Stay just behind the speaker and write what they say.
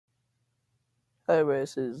Hi, everybody.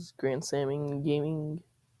 This is Grand Slam Gaming,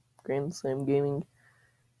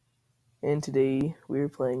 and today we're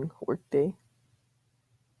playing Workday.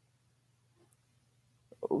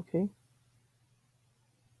 Okay.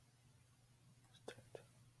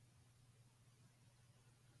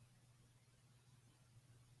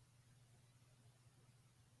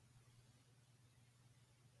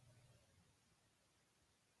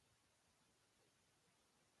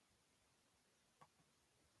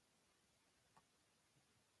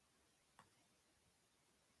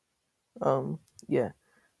 Yeah,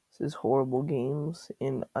 this is Horrible Games,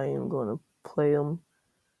 and I am going to play them.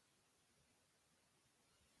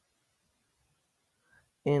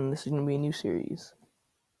 And this is going to be a new series.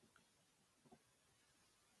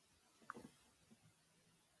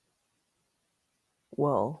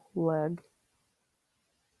 Well, lag.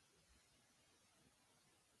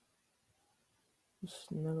 It's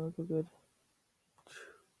not looking good.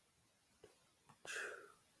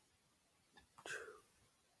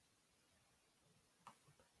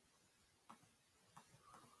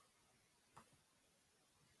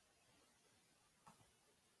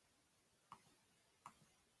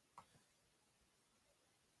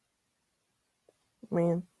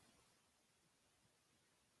 Man.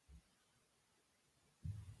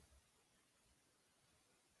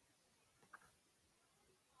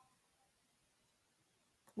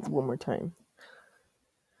 One more time.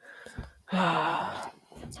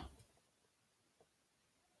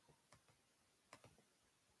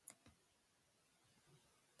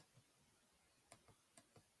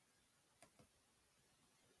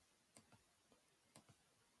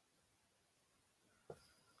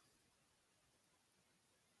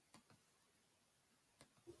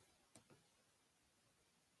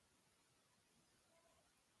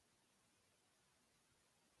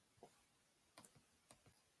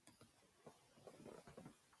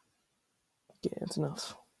 Yeah, that's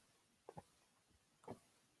enough.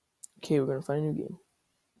 Okay, we're going to find a new game.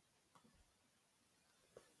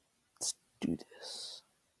 Let's do this.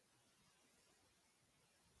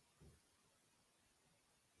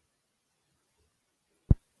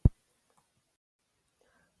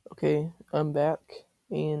 Okay, I'm back,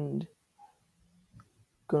 and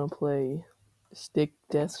gonna play Stick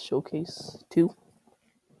Death Showcase 2.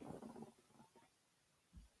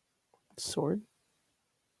 Sword.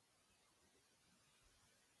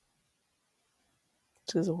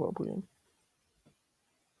 This is a horrible game.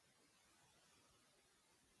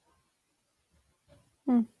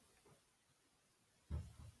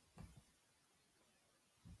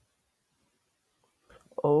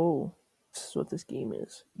 Oh, this is what this game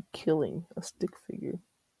is. Killing a stick figure.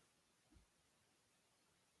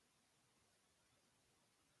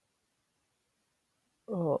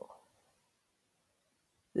 Oh.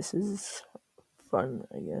 This is fun,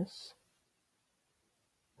 I guess.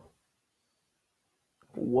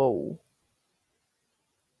 Whoa.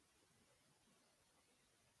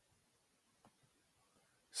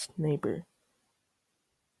 Sniper.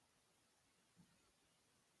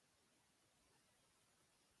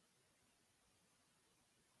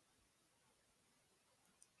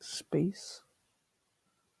 Space.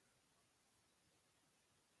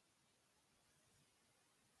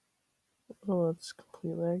 Oh, that's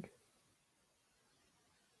complete lag.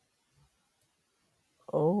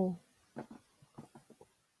 Oh.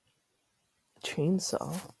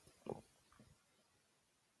 Chainsaw.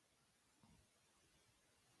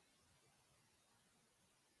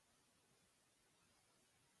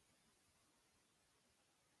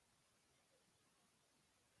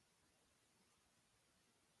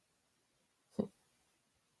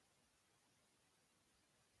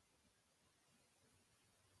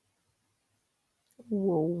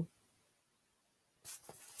 Whoa.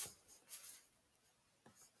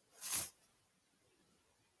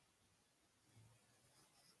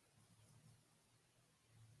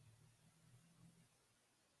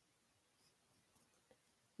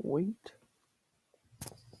 Wait.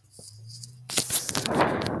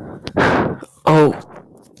 Oh.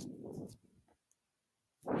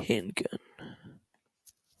 Handgun.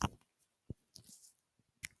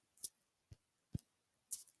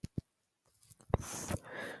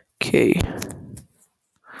 Okay.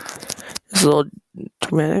 This is all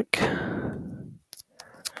dramatic.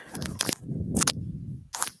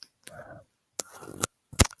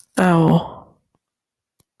 Ow.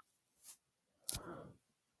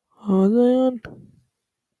 What was I on?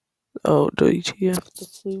 Oh, WTF, the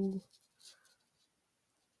flu.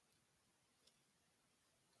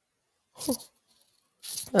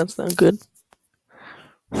 That's not good.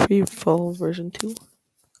 Free fall version 2.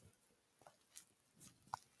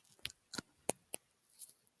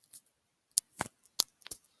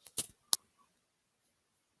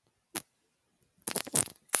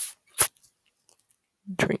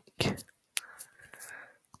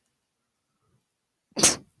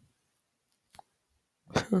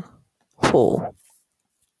 pull.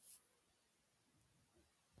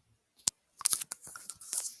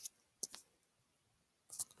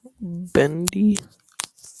 Bendy.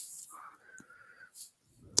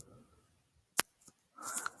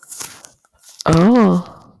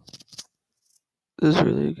 Oh, this is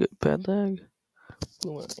really good. Bad lag.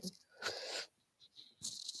 Boomerang.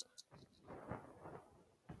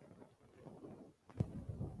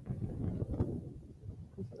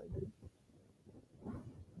 That's what I did.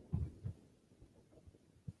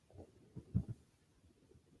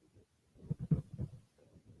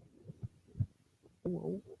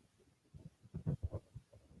 Whoa.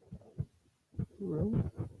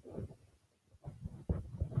 Room.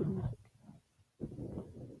 Good music.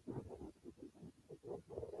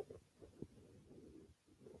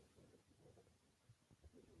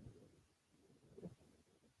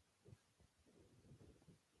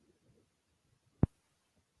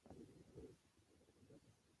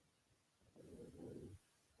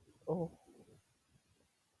 Oh,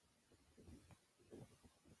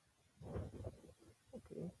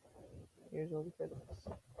 okay. Here's all the credits.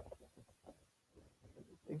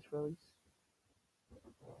 Thanks, Release.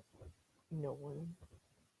 No one.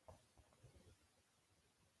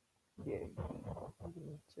 Yeah, you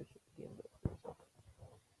can search it again, but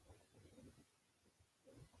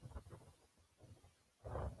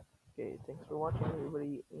okay, thanks for watching,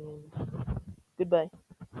 everybody, and goodbye.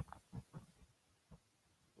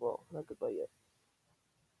 Well, not goodbye yet.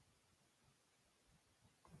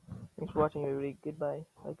 Thanks for watching, everybody. Goodbye.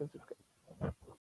 Like and subscribe.